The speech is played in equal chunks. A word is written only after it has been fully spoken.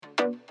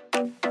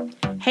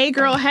Hey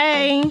girl,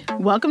 hey!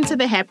 Welcome to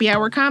the Happy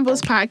Hour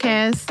Combos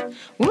podcast.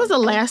 When was the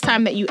last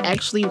time that you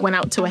actually went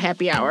out to a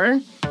happy hour?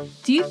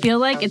 Do you feel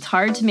like it's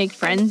hard to make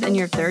friends in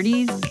your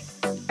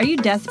 30s? Are you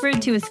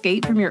desperate to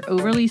escape from your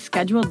overly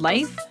scheduled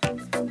life?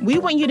 We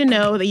want you to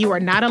know that you are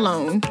not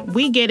alone.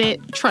 We get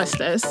it. Trust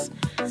us.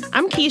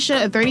 I'm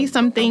Keisha, a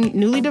 30-something,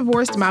 newly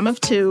divorced mom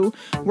of two,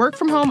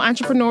 work-from-home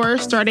entrepreneur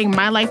starting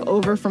my life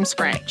over from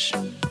scratch.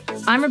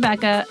 I'm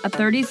Rebecca, a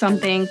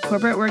 30-something,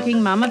 corporate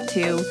working mom of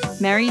two,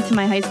 married to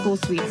my high school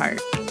sweetheart.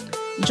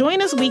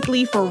 Join us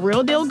weekly for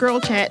real deal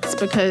girl chats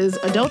because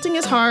adulting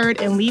is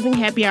hard and leaving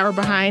happy hour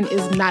behind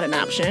is not an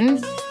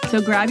option.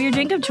 So grab your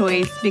drink of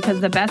choice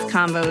because the best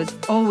combos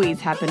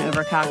always happen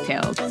over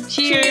cocktails.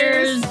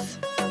 Cheers!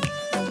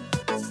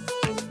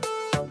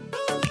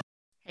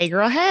 Hey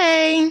girl,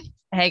 hey!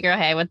 Hey girl,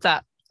 hey, what's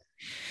up?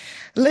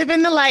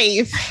 Living the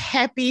life.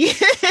 Happy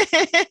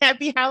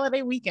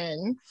holiday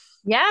weekend.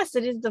 Yes,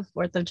 it is the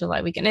 4th of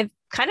July weekend. It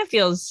kind of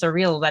feels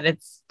surreal that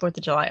it's 4th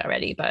of July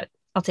already, but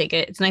I'll take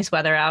it. It's nice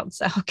weather out,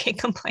 so I can't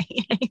complain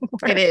anymore.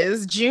 It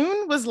is.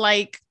 June was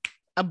like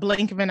a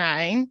blink of an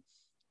eye.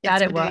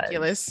 It's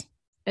ridiculous.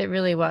 It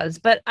really was.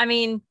 But I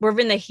mean, we're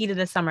in the heat of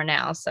the summer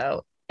now,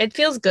 so it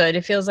feels good.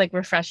 It feels like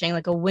refreshing,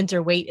 like a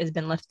winter weight has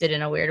been lifted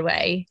in a weird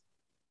way.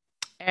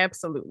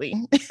 Absolutely.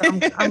 So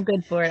I'm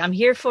good for it. I'm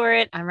here for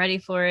it. I'm ready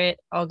for it.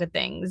 All good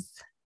things.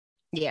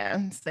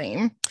 Yeah,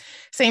 same.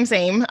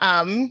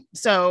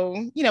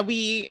 So,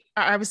 we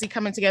are obviously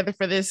coming together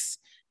for this,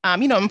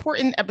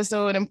 important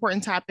episode,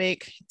 important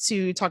topic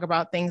to talk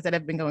about things that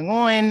have been going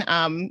on,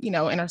 in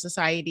our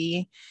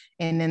society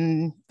and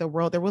in the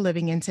world that we're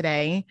living in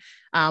today,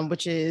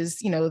 which is,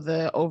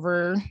 the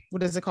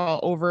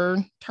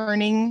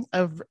overturning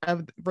of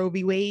Roe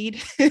v.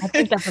 Wade. I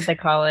think that's what they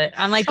call it.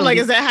 I'm like,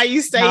 is that how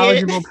you say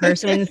knowledgeable it?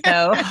 Person,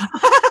 so.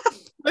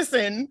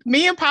 Listen,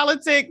 me and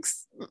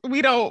politics,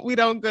 we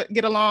don't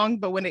get along,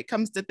 but when it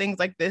comes to things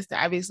like this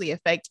that obviously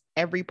affect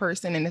every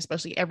person and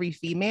especially every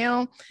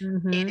female,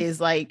 It is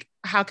like,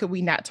 how could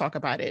we not talk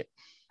about it?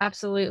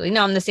 Absolutely.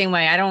 No, I'm the same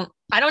way. I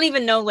don't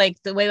even know like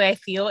the way I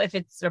feel if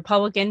it's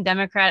Republican,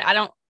 Democrat.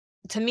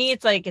 To me,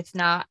 it's like, it's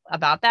not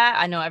about that.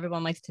 I know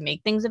everyone likes to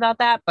make things about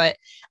that, but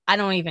I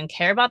don't even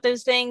care about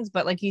those things.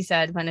 But like you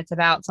said, when it's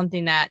about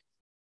something that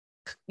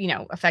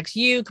affects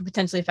you, could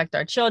potentially affect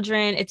our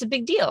children, it's a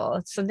big deal.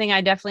 It's something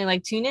I definitely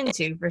like tune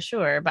into for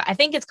sure. But I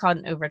think it's called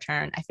an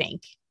overturn. I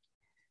think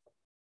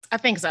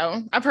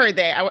so. I've heard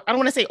that. I don't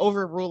want to say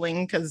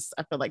overruling because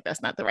I feel like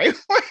that's not the right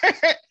word.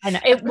 I know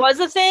it was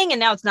a thing and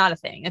now it's not a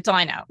thing. That's all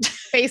I know.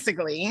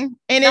 Basically.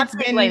 And not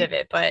it's been light of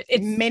it, but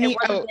it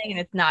was a thing and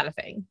it's not a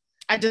thing.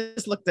 I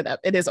just looked it up.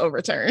 It is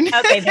overturned.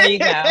 Okay, there you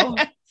go.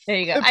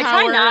 I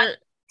try not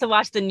to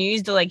watch the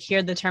news to like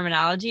hear the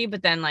terminology,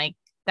 but then like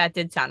that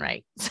did sound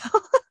right. So.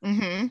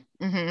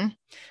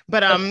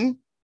 But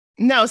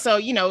no, so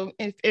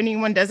if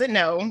anyone doesn't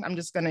know, I'm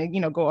just gonna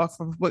go off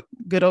of what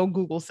good old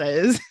Google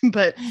says.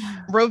 But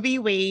Roe v.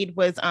 Wade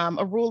was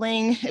a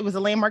ruling. It was a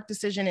landmark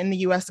decision in the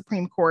U.S.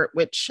 Supreme Court,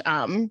 which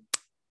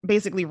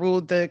basically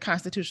ruled the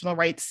constitutional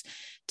rights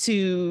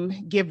to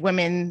give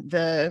women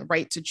the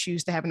right to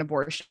choose to have an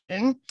abortion.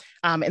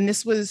 And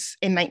this was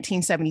in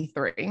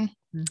 1973.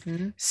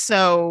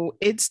 So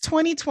it's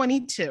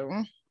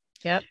 2022.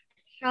 Yep.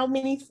 How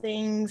many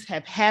things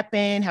have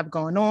happened, have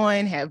gone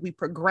on, have we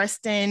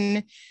progressed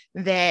in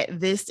that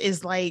this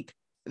is like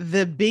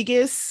the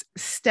biggest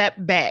step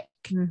back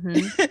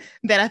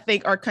that I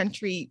think our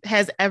country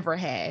has ever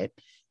had.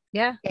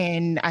 Yeah.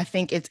 And I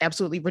think it's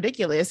absolutely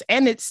ridiculous.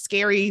 And it's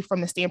scary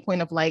from the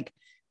standpoint of like,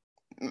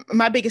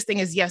 my biggest thing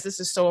is, yes, this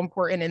is so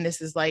important and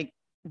this is like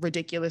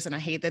ridiculous. And I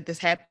hate that this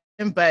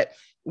happened, but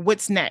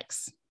what's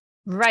next?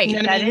 Right. You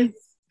know that is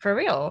for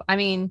real. I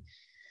mean,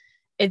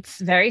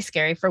 it's very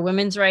scary for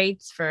women's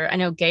rights, I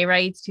know gay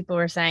rights. People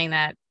were saying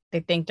that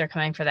they think they're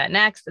coming for that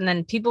next. And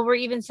then people were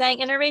even saying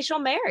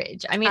interracial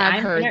marriage. I mean,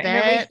 I've heard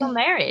that. Interracial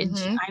marriage.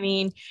 I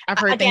mean, I've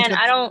heard again,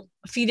 I don't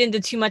feed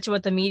into too much of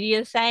what the media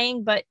is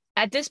saying, but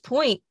at this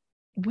point,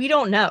 we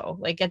don't know.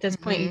 Like at this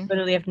point, we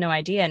literally have no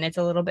idea. And it's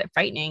a little bit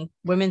frightening.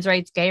 Women's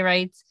rights, gay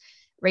rights,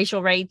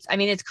 racial rights. I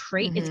mean, it's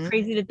crazy. It's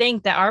crazy to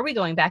think that are we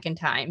going back in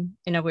time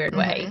in a weird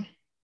way?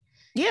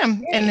 Yeah.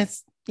 And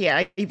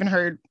I even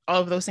heard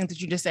all of those things that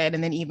you just said.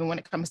 And then even when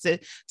it comes to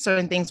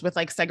certain things with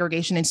like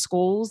segregation in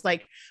schools,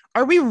 like,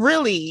 are we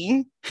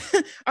really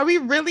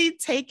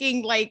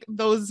taking like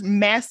those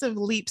massive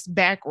leaps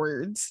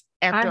backwards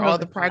after all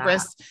the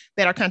progress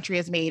that our country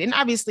has made? And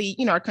obviously,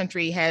 our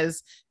country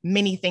has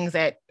many things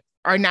that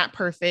are not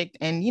perfect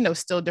and,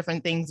 still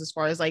different things as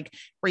far as like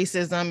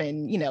racism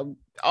and,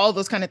 all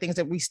those kind of things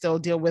that we still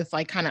deal with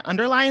like kind of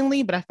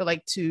underlyingly. But I feel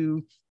like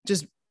to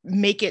just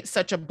make it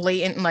such a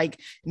blatant, like,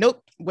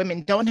 nope,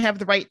 women don't have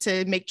the right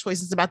to make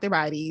choices about their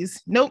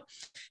bodies. Nope.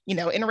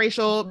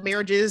 Interracial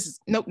marriages,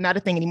 nope, not a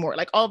thing anymore.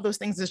 Like all of those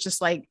things is just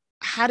like,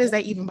 how does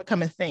that even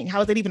become a thing? How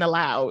is it even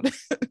allowed?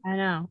 I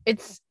know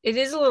it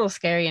is a little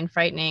scary and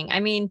frightening. I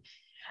mean,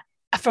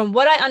 from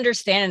what I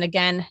understand, and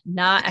again,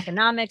 not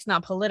economics,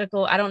 not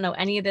political, I don't know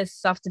any of this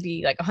stuff to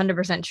be like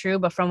 100% true,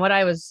 but from what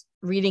I was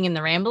reading in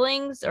the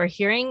ramblings or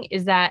hearing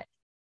is that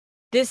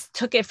this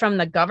took it from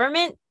the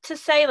government to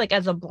say like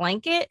as a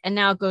blanket and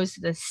now it goes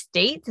to the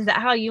states. Is that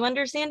how you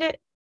understand it?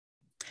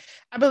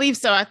 I believe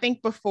so. I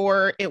think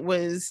before it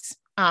was,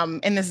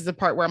 and this is the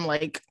part where I'm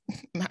like,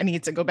 I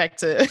need to go back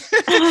to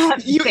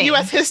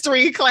U.S.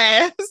 history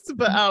class,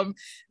 but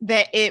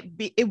that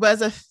it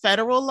was a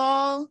federal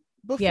law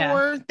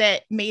before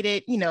that made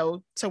it,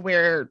 to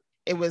where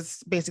it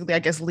was basically, I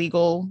guess,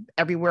 legal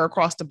everywhere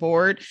across the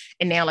board.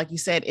 And now, like you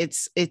said,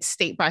 it's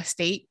state by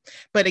state.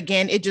 But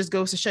again, it just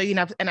goes to show you.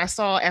 And I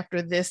saw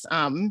after this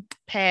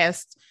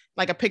passed,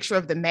 like a picture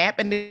of the map,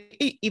 and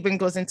it even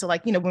goes into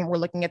like, when we're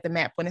looking at the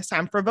map when it's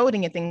time for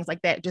voting and things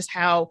like that, just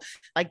how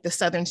like the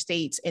southern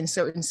states and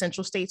certain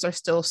central states are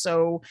still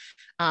so,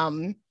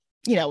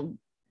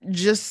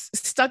 just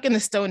stuck in the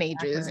Stone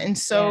Ages. And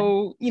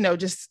so,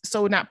 just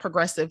so not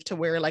progressive to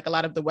where like a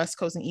lot of the West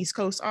Coast and East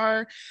Coast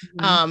are.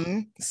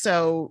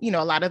 So,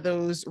 a lot of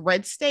those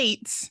red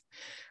states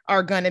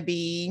are going to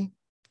be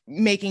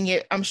making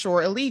it, I'm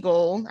sure,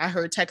 illegal. I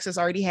heard Texas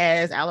already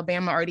has,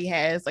 Alabama already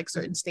has, like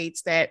certain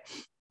states that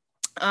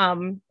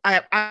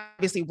I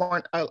obviously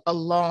weren't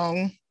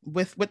along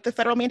with what the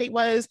federal mandate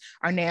was,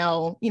 are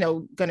now,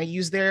 going to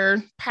use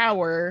their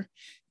power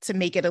to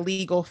make it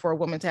illegal for a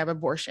woman to have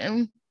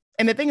abortion.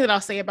 And the thing that I'll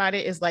say about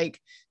it is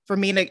like, for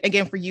me,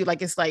 again, for you,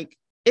 like,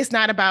 it's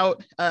not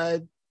about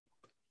a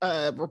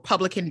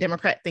Republican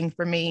Democrat thing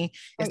for me.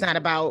 It's not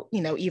about,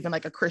 even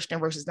like a Christian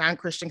versus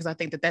non-Christian, because I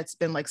think that that's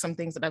been like some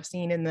things that I've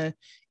seen in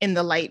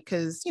the light,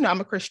 because, I'm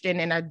a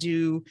Christian and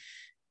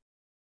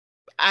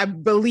I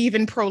believe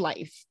in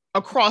pro-life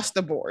across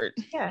the board.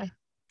 Yeah.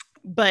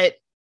 But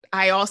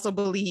I also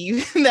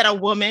believe that a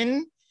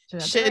woman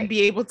should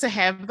be able to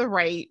have the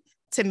right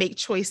to make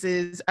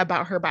choices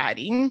about her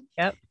body.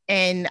 Yep.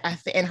 And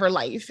her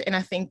life. And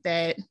I think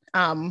that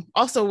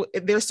also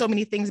there's so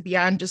many things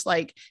beyond just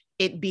like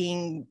it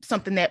being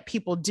something that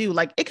people do.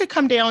 Like it could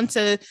come down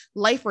to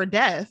life or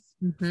death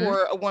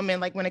for a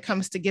woman, like when it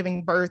comes to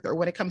giving birth or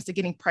when it comes to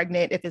getting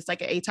pregnant, if it's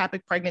like an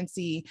atopic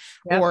pregnancy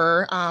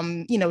or,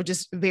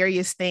 just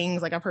various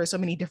things. Like I've heard so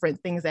many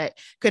different things that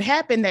could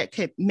happen that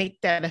could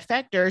make that a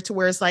factor to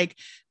where it's like,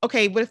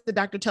 okay, what if the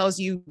doctor tells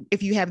you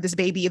if you have this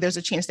baby, there's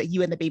a chance that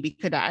you and the baby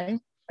could die?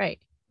 Right.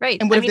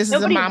 And what if this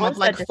is a mom of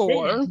like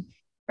 4?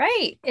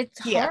 Right. It's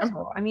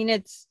horrible. I mean,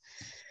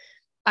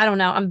 I don't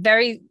know. I'm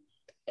very,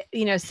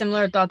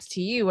 similar thoughts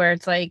to you where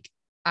it's like,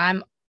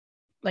 I'm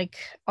like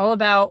all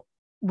about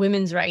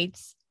women's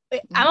rights.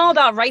 I'm all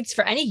about rights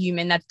for any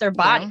human. That's their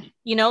body.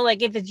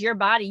 Like if it's your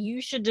body,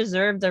 you should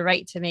deserve the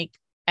right to make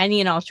any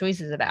and all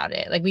choices about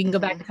it. Like we can go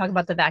back and talk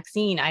about the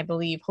vaccine. I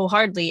believe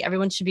wholeheartedly,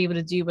 everyone should be able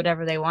to do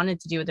whatever they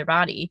wanted to do with their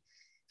body.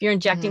 If you're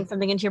injecting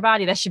something into your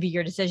body, that should be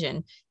your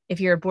decision. If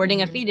you're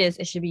aborting a fetus,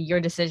 it should be your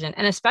decision.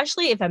 And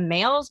especially if a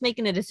male is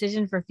making a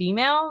decision for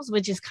females,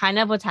 which is kind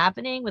of what's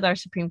happening with our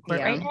Supreme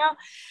Court right now,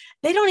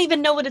 they don't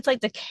even know what it's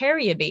like to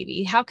carry a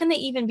baby. How can they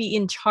even be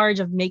in charge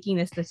of making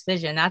this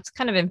decision? That's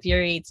kind of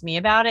infuriates me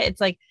about it.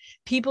 It's like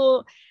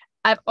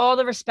I have all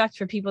the respect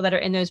for people that are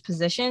in those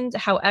positions.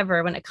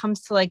 However, when it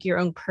comes to like your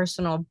own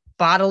personal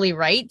bodily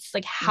rights,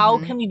 like how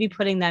can we be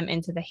putting them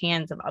into the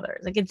hands of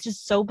others? Like it's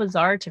just so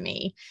bizarre to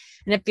me.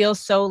 And it feels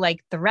so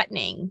like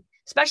threatening,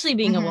 especially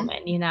being a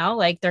woman,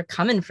 like they're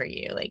coming for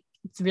you. Like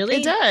it's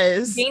really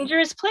a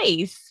dangerous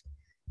place.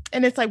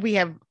 And it's like we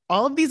have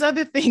all of these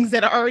other things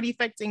that are already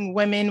affecting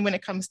women when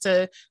it comes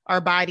to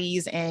our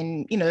bodies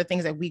and, the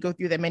things that we go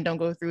through that men don't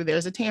go through.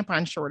 There's a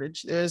tampon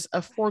shortage. There's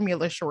a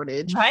formula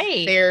shortage.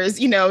 Right. There's,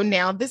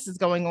 now this is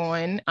going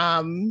on.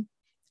 And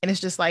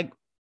it's just like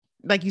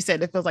you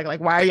said, it feels like,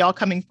 why are y'all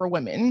coming for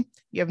women?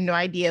 You have no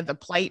idea the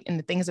plight and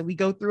the things that we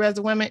go through as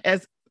a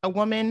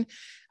woman,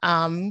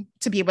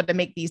 to be able to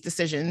make these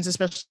decisions,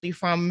 especially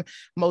from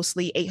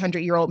mostly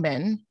 800-year-old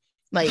men.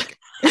 Like,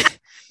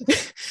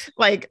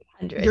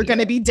 you're going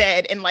to be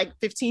dead in like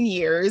 15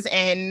 years.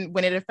 And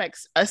when it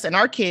affects us and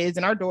our kids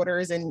and our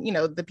daughters and,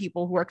 the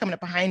people who are coming up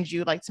behind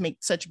you, like to make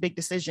such big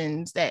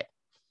decisions that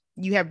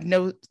you have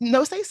no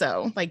say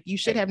so, like you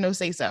should have no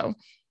say so.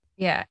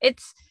 Yeah.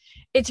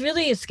 It's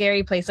really a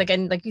scary place. Like,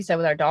 and like you said,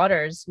 with our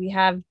daughters, we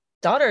have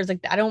daughters, like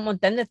I don't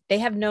want them to, they're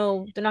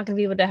not going to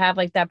be able to have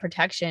like that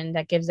protection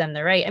that gives them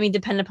the right. I mean,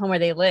 depending upon where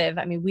they live.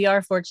 I mean, we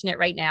are fortunate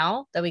right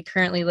now that we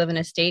currently live in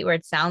a state where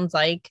it sounds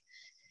like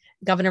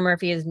Governor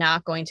Murphy is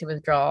not going to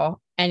withdraw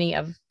any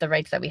of the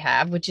rights that we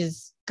have, which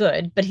is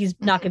good, but he's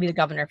not going to be the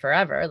governor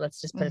forever. Let's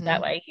just put it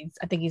that way.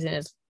 I think he's in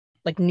his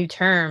like new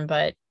term,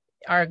 but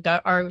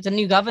the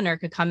new governor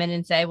could come in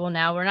and say, well,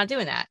 now we're not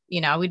doing that.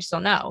 We just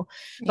don't know.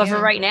 But for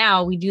right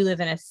now, we do live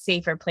in a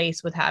safer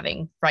place with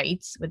having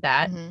rights with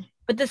that.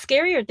 But the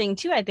scarier thing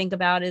too, I think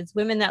about is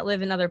women that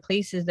live in other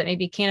places that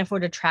maybe can't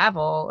afford to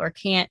travel or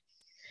can't,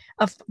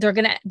 they're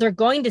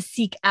going to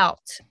seek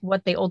out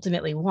what they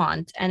ultimately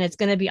want, and it's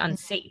going to be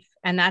unsafe.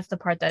 And that's the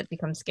part that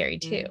becomes scary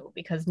too,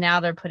 because now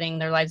they're putting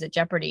their lives at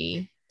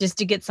jeopardy just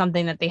to get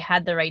something that they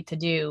had the right to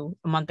do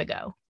a month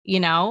ago,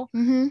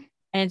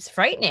 And it's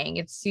frightening.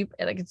 It's super,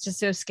 like, it's just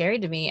so scary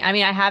to me. I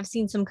mean, I have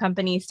seen some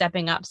companies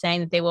stepping up saying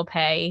that they will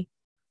pay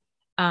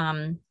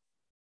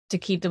to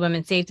keep the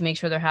women safe, to make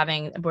sure they're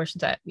having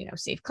abortions at,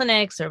 safe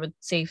clinics or with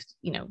safe,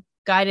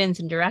 guidance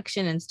and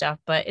direction and stuff.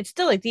 But it's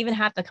still like, to even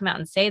have to come out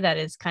and say that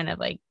is kind of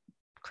like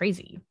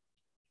crazy.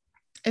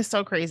 It's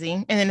so crazy.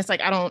 And then it's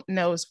like, I don't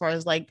know as far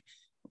as like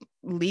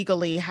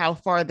legally how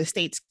far the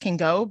states can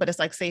go, but it's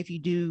like, say if you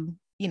do,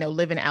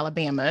 live in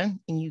Alabama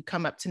and you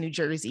come up to New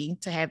Jersey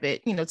to have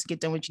it, to get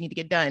done what you need to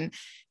get done,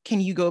 can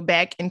you go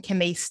back and can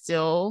they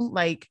still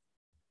like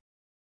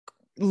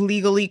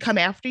legally come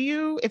after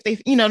you if they,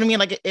 you know what I mean?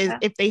 Like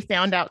if they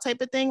found out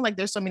type of thing, like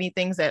there's so many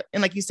things that,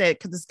 and like you said,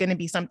 because it's going to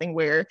be something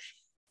where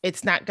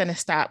it's not going to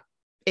stop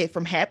it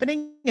from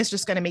happening. It's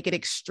just going to make it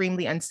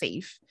extremely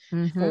unsafe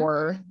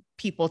for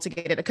people to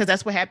get it. Because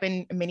that's what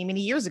happened many,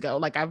 many years ago.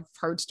 Like I've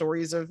heard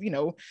stories of,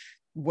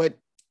 what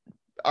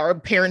our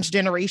parents'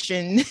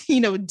 generation,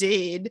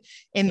 did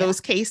in those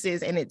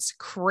cases. And it's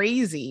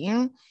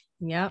crazy.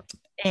 Yep.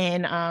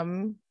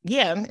 And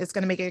it's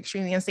going to make it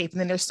extremely unsafe. And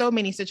then there's so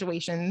many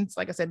situations,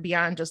 like I said,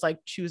 beyond just like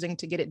choosing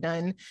to get it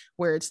done,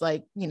 where it's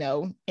like,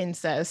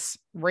 incest,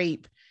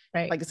 rape,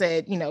 right. Like I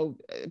said,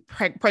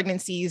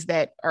 pregnancies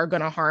that are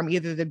going to harm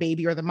either the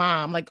baby or the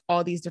mom, like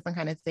all these different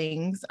kind of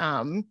things.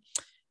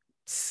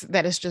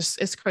 That is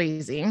just, it's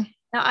crazy.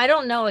 Now, I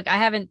don't know, like I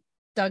haven't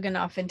dug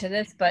enough into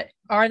this, but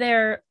are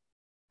there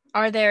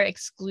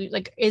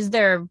is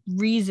there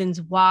reasons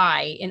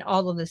why in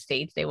all of the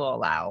states they will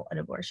allow an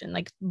abortion?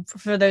 Like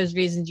for those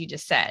reasons you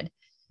just said,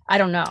 I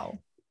don't know.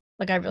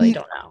 Like, I really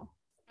don't know.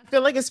 I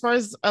feel like as far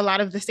as a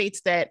lot of the states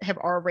that have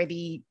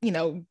already,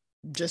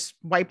 just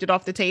wiped it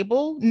off the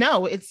table,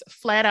 no, it's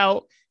flat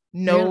out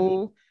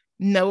no,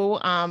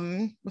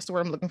 what's the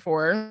word I'm looking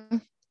for?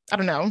 I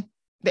don't know.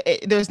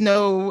 There's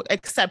no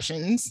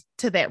exceptions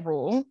to that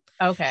rule.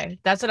 Okay.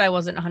 That's what I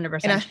wasn't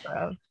 100% sure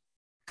of.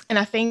 And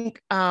I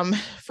think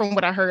from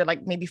what I heard,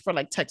 like maybe for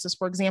like Texas,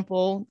 for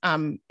example,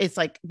 it's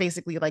like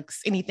basically like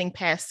anything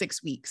past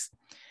 6 weeks.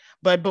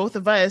 But both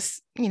of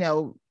us,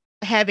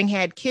 having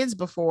had kids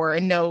before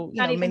and you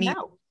don't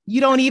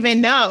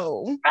even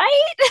know.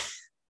 Right?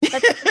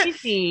 That's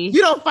crazy.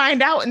 You don't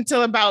find out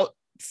until about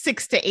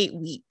 6 to 8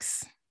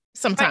 weeks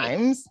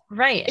sometimes.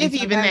 Right. If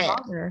even that.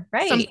 Longer.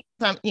 Right.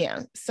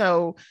 Yeah.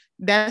 So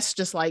that's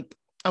just like,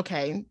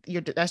 okay,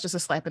 that's just a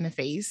slap in the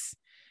face.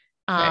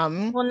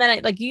 Right. Well, and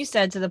then like you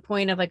said, to the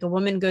point of like a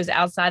woman goes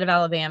outside of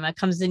Alabama,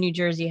 comes to New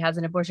Jersey, has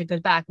an abortion,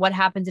 goes back. What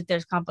happens if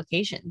there's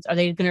complications? Are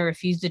they going to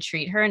refuse to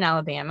treat her in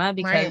Alabama?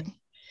 Because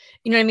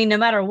you know what I mean? No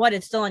matter what,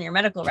 it's still on your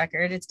medical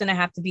record. It's going to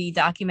have to be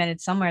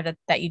documented somewhere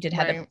that you did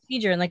have the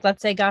procedure. And like,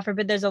 let's say, God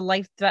forbid, there's a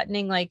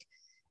life-threatening like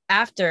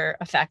after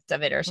effect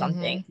of it or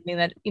something. I mean,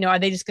 that, are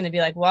they just going to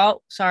be like,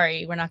 well,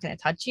 sorry, we're not going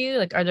to touch you?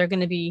 Like, are there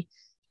going to be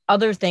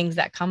other things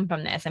that come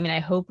from this? I mean, I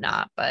hope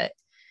not, but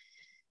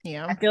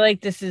yeah, I feel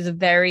like this is a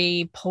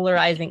very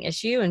polarizing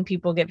issue and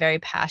people get very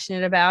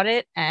passionate about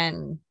it,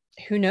 and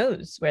who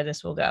knows where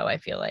this will go. I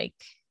feel like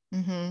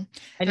I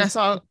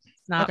saw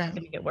it's not going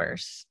to get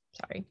worse.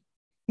 Sorry.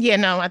 Yeah,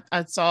 no,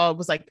 I saw it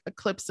was like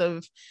clips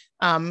of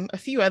a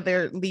few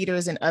other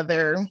leaders in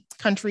other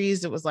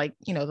countries. It was like,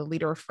 the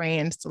leader of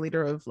France, the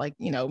leader of like,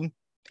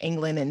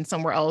 England and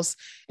somewhere else.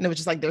 And it was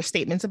just like their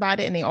statements about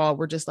it. And they all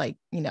were just like,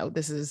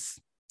 this is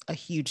a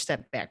huge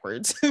step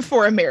backwards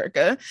for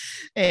America.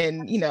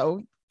 And,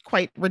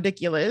 quite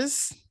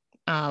ridiculous.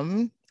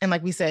 And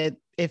like we said,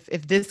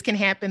 if this can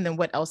happen, then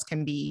what else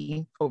can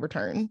be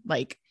overturned?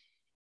 Like,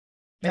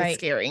 it's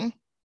scary.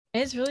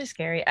 It's really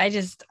scary. I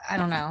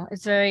don't know.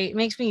 It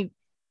makes me,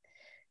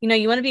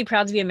 you want to be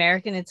proud to be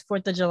American. It's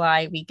 4th of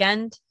July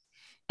weekend.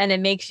 And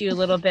it makes you a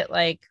little bit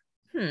like,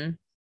 am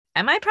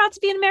I proud to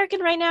be an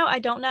American right now? I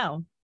don't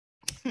know.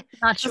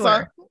 Not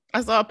sure.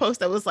 I saw a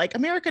post that was like,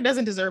 America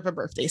doesn't deserve a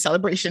birthday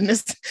celebration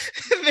this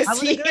I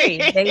would agree.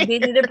 They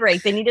need a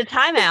break. They need a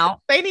timeout.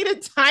 They need a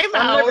timeout.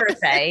 On their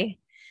birthday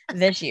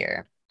this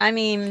year. I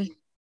mean,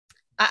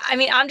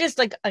 I'm just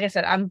like I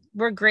said,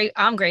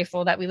 I'm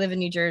grateful that we live in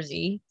New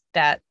Jersey,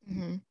 that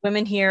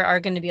women here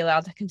are going to be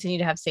allowed to continue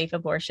to have safe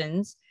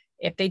abortions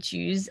if they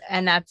choose.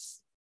 And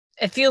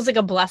it feels like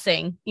a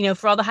blessing,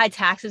 for all the high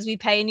taxes we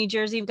pay in New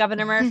Jersey,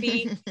 Governor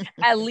Murphy,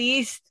 at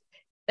least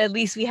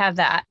we have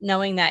that,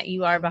 knowing that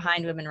you are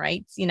behind women's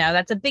rights,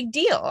 that's a big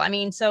deal. I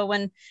mean, so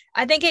when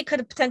I think it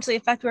could potentially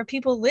affect where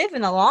people live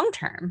in the long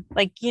term,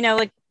 like,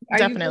 are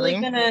definitely you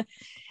really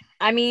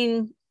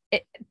gonna,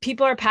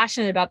 people are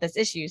passionate about this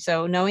issue.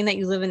 So knowing that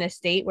you live in a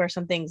state where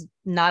something's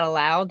not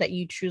allowed, that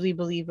you truly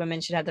believe women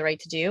should have the right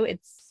to do,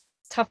 it's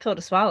a tough pill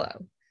to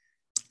swallow.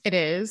 It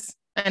is.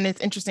 And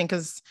it's interesting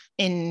because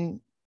in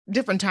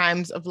different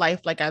times of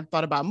life, like I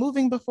thought about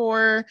moving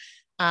before,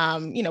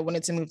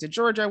 wanted to move to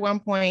Georgia at one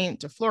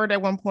point, to Florida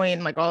at one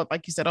point, and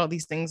like you said, all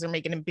these things are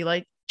making it be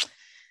like,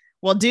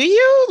 well, do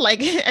you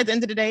like at the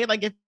end of the day,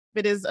 like if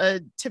it is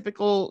a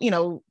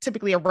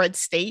typically a red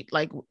state,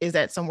 like, is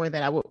that somewhere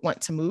that I would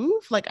want to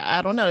move? Like,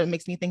 I don't know. It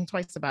makes me think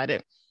twice about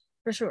it.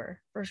 For sure.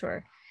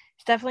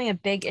 It's definitely a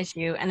big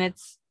issue. And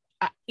it's,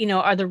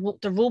 are the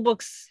rule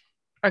books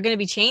are going to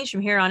be changed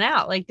from here on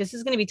out. Like, this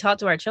is going to be taught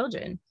to our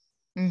children.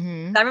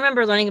 Mm-hmm. I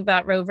remember learning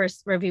about Roe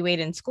v. Wade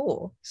in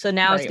school. So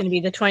now it's Right. going to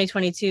be the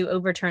 2022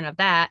 overturn of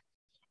that.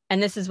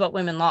 And this is what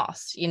women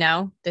lost, you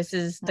know? This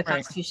is the Right.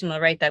 constitutional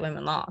right that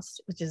women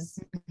lost, which is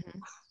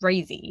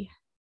crazy.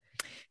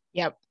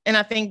 Yep. And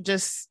I think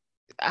just,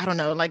 I don't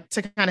know, like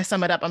to kind of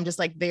sum it up, I'm just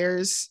like,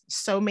 there's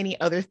so many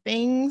other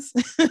things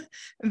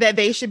that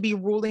they should be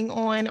ruling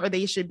on, or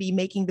they should be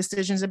making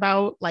decisions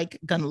about, like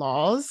gun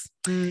laws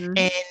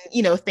and,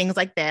 you know, things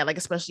like that, like,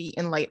 especially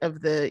in light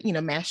of the, you know,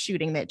 mass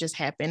shooting that just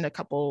happened a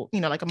couple, you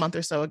know, like a month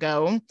or so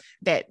ago,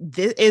 that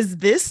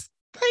this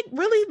like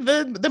really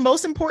the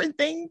most important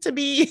thing to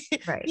be,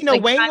 right. you know,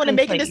 like, weighing on and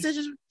making place.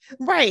 decisions.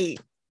 Right.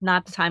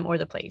 Not the time or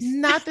the place.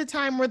 Not the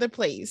time or the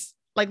place.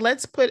 Like,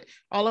 let's put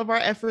all of our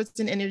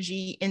efforts and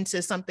energy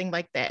into something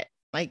like that,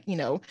 like, you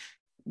know,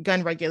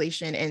 gun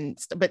regulation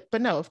but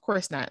no, of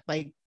course not.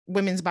 Like,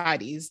 women's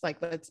bodies, like,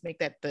 let's make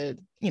that the,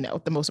 you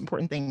know, the most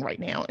important thing right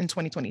now in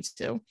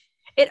 2022.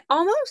 It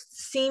almost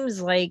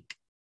seems like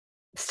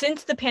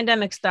since the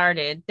pandemic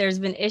started, there's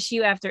been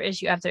issue after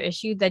issue after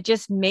issue that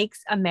just makes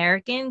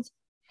Americans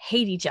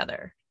hate each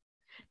other.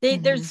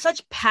 There's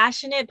such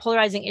passionate,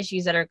 polarizing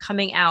issues that are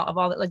coming out of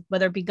all that, like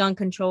whether it be gun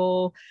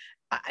control,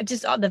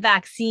 just all the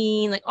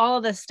vaccine, like all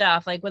of this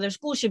stuff, like whether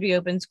school should be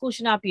open, school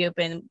should not be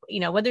open, you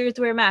know, whether you have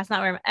to wear a mask,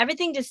 not wear a mask,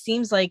 everything just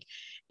seems like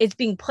it's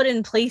being put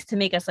in place to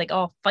make us like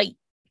all fight,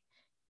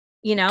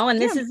 you know, and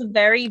this is a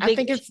very big I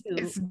think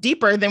it's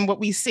deeper than what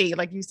we see.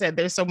 Like you said,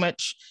 there's so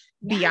much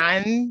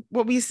beyond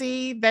what we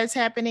see that's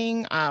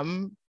happening,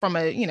 from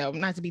a, you know,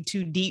 not to be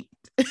too deep,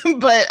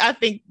 but I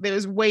think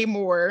there's way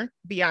more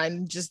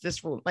beyond just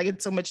this rule. Like,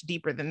 it's so much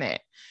deeper than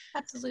that.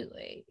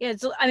 Absolutely. Yeah.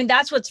 So, I mean,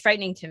 that's what's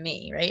frightening to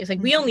me, right? It's like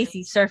we only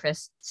see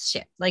surface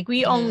shit. Like,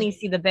 we only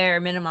see the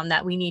bare minimum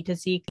that we need to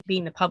see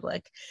being the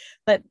public.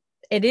 But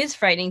it is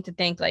frightening to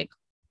think like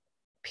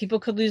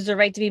people could lose their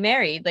right to be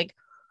married. Like,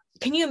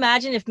 can you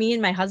imagine if me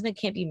and my husband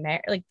can't be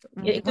married? Like,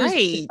 it goes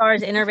as far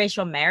as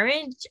interracial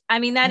marriage. I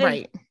mean, that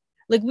is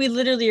like, we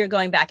literally are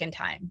going back in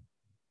time.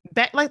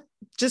 Like,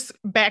 just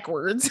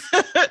backwards.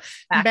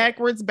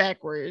 backwards.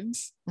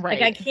 Right.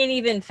 Like, I can't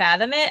even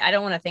fathom it. I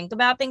don't want to think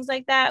about things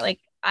like that. Like,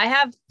 I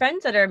have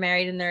friends that are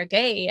married and they're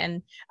gay,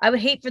 and I would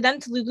hate for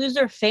them to lose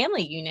their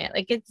family unit.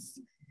 Like,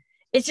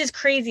 it's just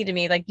crazy to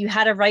me. Like, you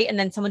had a right and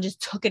then someone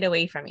just took it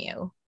away from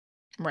you.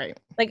 Right.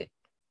 Like,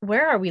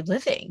 where are we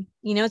living?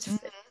 You know, it's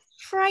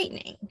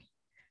frightening.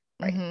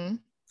 Right.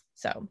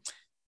 So,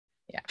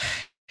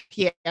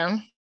 yeah.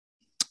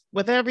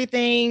 With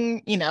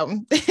everything, you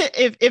know,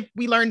 if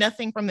we learn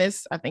nothing from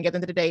this, I think at the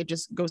end of the day, it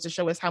just goes to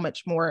show us how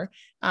much more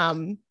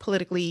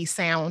politically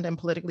sound and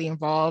politically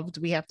involved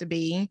we have to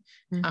be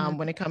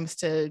when it comes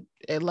to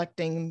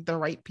electing the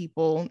right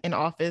people in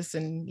office,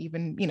 and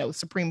even, you know,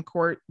 Supreme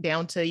Court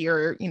down to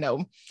your, you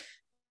know,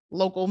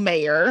 local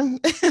mayor.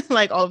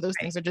 Like, all of those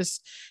things are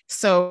just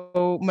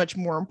so much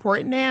more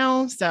important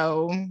now.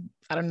 So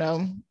I don't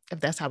know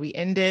if that's how we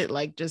end it.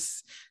 Like,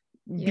 just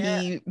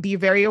be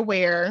very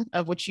aware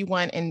of what you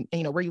want, and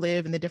you know, where you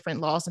live, and the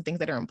different laws and things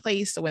that are in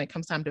place. So when it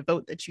comes time to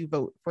vote, that you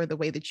vote for the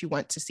way that you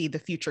want to see the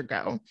future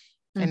go,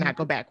 and not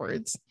go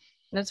backwards.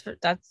 That's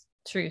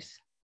truth.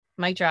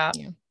 Mic drop.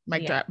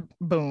 Mic drop.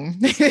 Boom.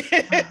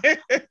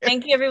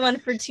 Thank you, everyone,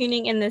 for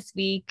tuning in this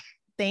week.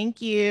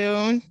 Thank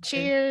you.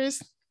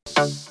 Cheers.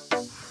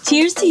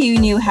 Cheers to you,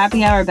 new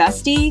Happy Hour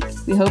bestie.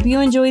 We hope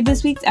you enjoyed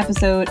this week's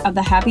episode of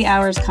the Happy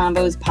Hours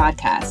Combos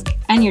podcast,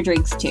 and your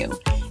drinks too.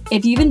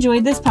 If you've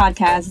enjoyed this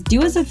podcast,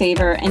 do us a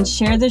favor and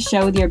share the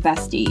show with your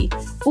bestie.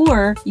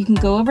 Or you can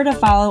go over to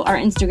follow our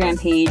Instagram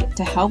page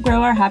to help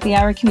grow our Happy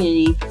Hour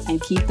community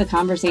and keep the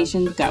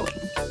conversations going.